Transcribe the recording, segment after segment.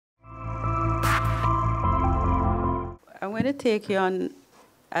I'm going to take you on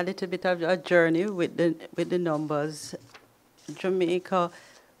a little bit of a journey with the numbers. Jamaica,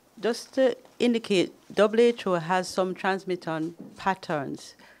 just to indicate, WHO has some transmission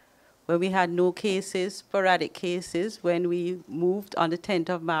patterns. When we had no cases, sporadic cases, when we moved on the 10th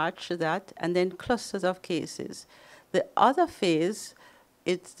of March to that, and then clusters of cases. The other phase,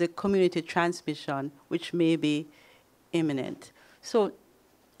 it's the community transmission, which may be imminent. So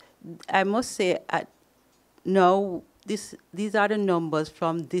I must say, now, these are the numbers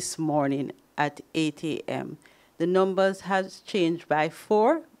from this morning at 8 a.m. The numbers has changed by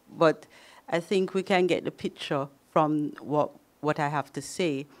 4, but I think we can get the picture from what I have to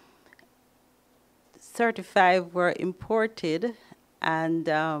say. 35 were imported, and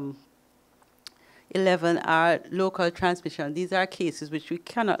 11 are local transmission. These are cases which we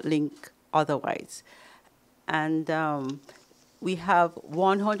cannot link otherwise. And we have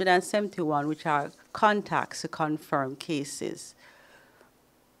 171, which are contacts to confirm cases.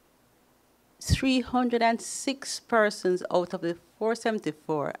 306 persons out of the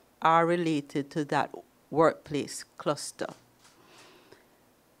 474 are related to that workplace cluster.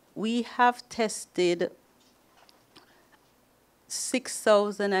 We have tested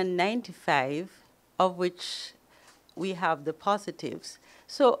 6,095, of which we have the positives.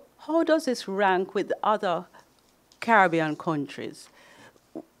 So how does this rank with other Caribbean countries?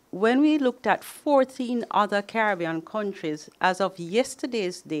 When we looked at 14 other Caribbean countries, as of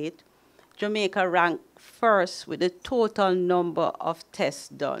yesterday's date, Jamaica ranked first with the total number of tests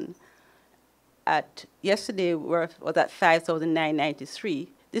done. Yesterday was at 5,993.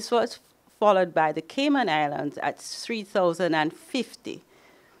 This was followed by the Cayman Islands at 3,050.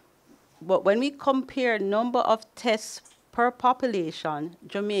 But when we compare number of tests per population,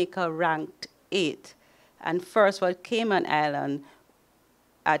 Jamaica ranked 8. And first was Cayman Island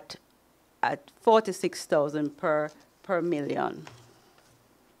at 46,000 per million.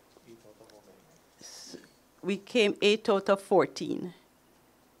 We came 8 out of 14.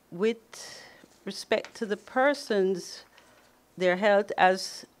 With respect to the persons, their health,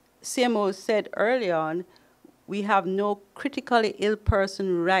 as CMO said early on, we have no critically ill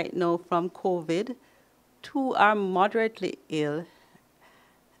person right now from COVID. 2 are moderately ill,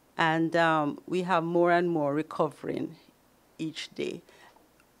 and we have more and more recovering each day.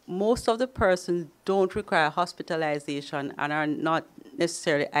 Most of the persons don't require hospitalization and are not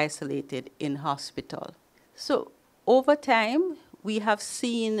necessarily isolated in hospital. So over time, we have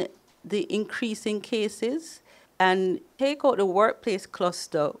seen the increase in cases, and take out the workplace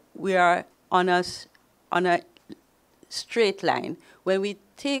cluster, we are on a straight line. When we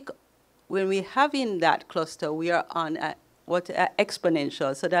have in that cluster, we are on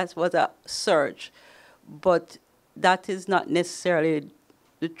exponential, so that was a surge. But that is not necessarily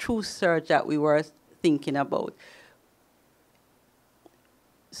the true surge that we were thinking about.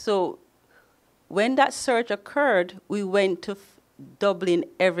 So when that surge occurred, we went to doubling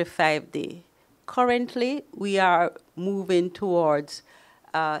every 5 days. Currently, we are moving towards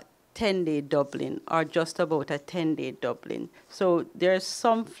 10-day doubling, or just about a 10-day doubling. So there's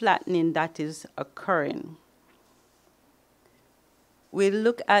some flattening that is occurring. We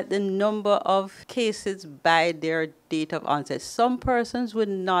look at the number of cases by their date of onset. Some persons would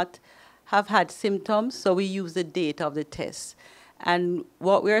not have had symptoms, so we use the date of the test. And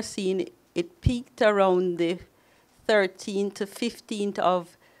what we're seeing, it peaked around the 13th to 15th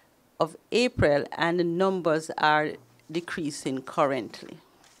of April, and the numbers are decreasing currently.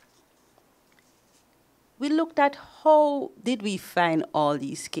 We looked at how did we find all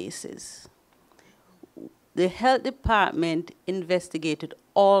these cases. The health department investigated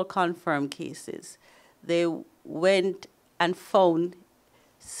all confirmed cases. They went and found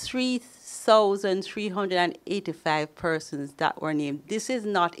 3,385 persons that were named. This is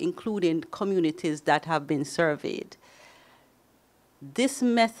not including communities that have been surveyed. This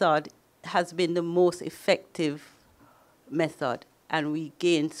method has been the most effective method, and we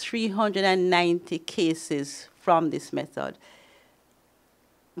gained 390 cases from this method,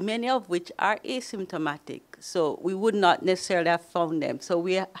 many of which are asymptomatic, so we would not necessarily have found them. So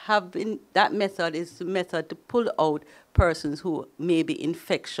we have been, that method is the method to pull out persons who may be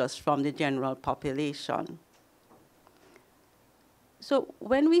infectious from the general population. So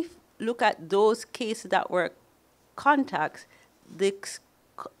when we look at those cases that were contacts, the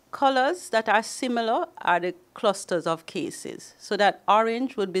colors that are similar are the clusters of cases. So that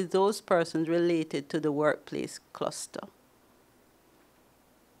orange would be those persons related to the workplace cluster.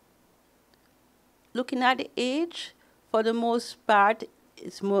 Looking at the age, for the most part,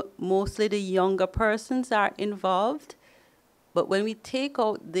 it's mostly the younger persons are involved. But when we take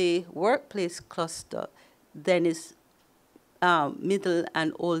out the workplace cluster, then it's middle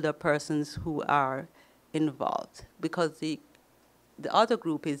and older persons who are involved, because the other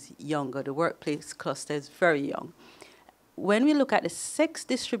group is younger. The workplace cluster is very young. When we look at the sex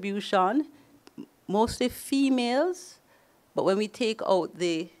distribution, mostly females, but when we take out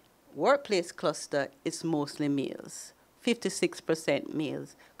the workplace cluster, it's mostly males. 56%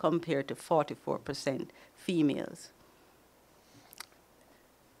 males compared to 44% females.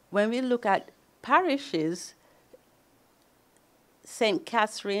 When we look at parishes, St.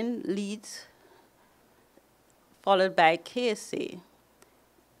 Catherine leads, followed by KSA.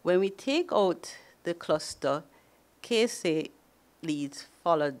 When we take out the cluster, KSA leads,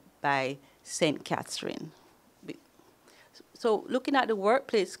 followed by St. Catherine. So looking at the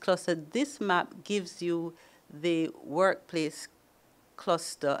workplace cluster, this map gives you the workplace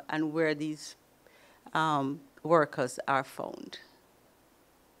cluster and where these workers are found.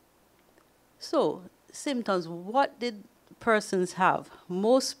 So symptoms, what did persons have?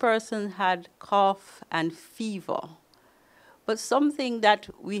 Most persons had cough and fever. But something that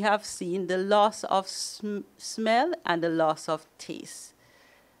we have seen, the loss of smell and the loss of taste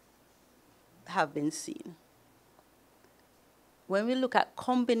have been seen. When we look at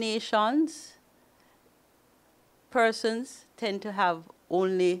combinations, persons tend to have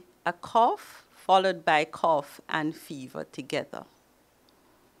only a cough followed by cough and fever together.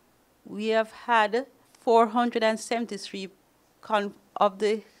 We have had 473 of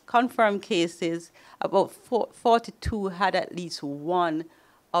the confirmed cases, about 42 had at least one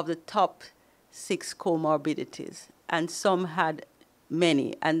of the top 6 comorbidities, and some had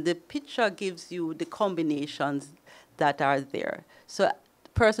many. And the picture gives you the combinations that are there. So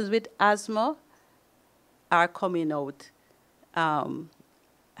persons with asthma are coming out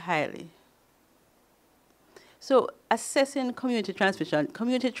highly. So assessing community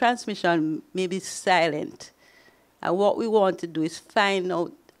transmission may be silent. And what we want to do is find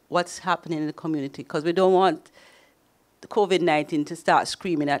out what's happening in the community, because we don't want the COVID-19 to start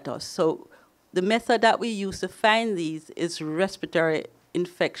screaming at us. So the method that we use to find these is respiratory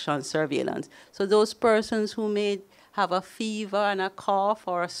infection surveillance. So those persons who may have a fever and a cough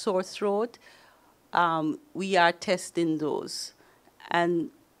or a sore throat, we are testing those. And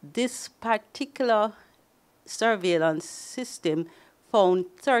this particular surveillance system found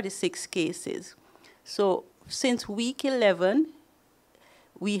 36 cases. So since week 11,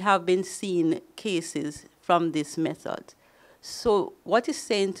 we have been seeing cases from this method. So what it's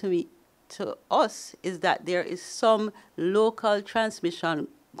saying to us is that there is some local transmission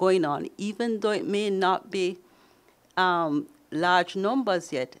going on, even though it may not be large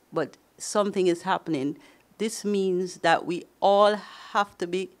numbers yet, but something is happening. This means that we all have to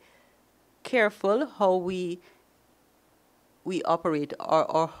be careful how we operate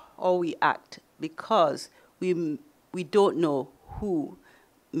or how we act, because we don't know who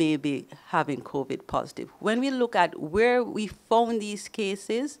may be having COVID positive. When we look at where we found these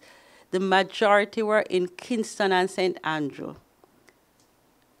cases, the majority were in Kingston and St. Andrew,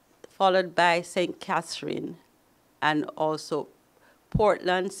 followed by St. Catherine, and also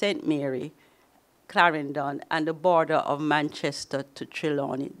Portland, St. Mary, Clarendon, and the border of Manchester to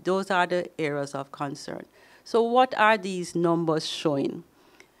Trelawney. Those are the areas of concern. So what are these numbers showing?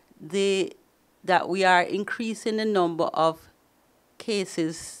 That we are increasing the number of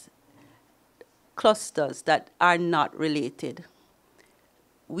cases, clusters that are not related.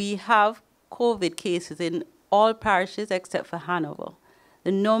 We have COVID cases in all parishes except for Hanover.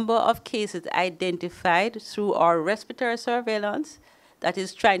 The number of cases identified through our respiratory surveillance, that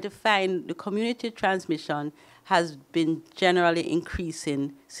is trying to find the community transmission, has been generally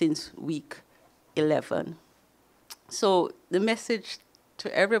increasing since week 11. So the message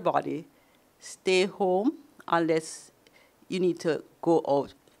to everybody, stay home unless you need to go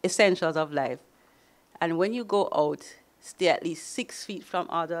out, essentials of life. And when you go out, stay at least 6 feet from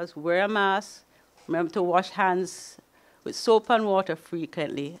others, wear a mask, remember to wash hands with soap and water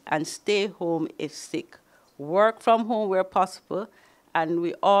frequently, and stay home if sick. Work from home where possible, and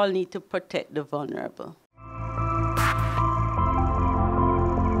we all need to protect the vulnerable.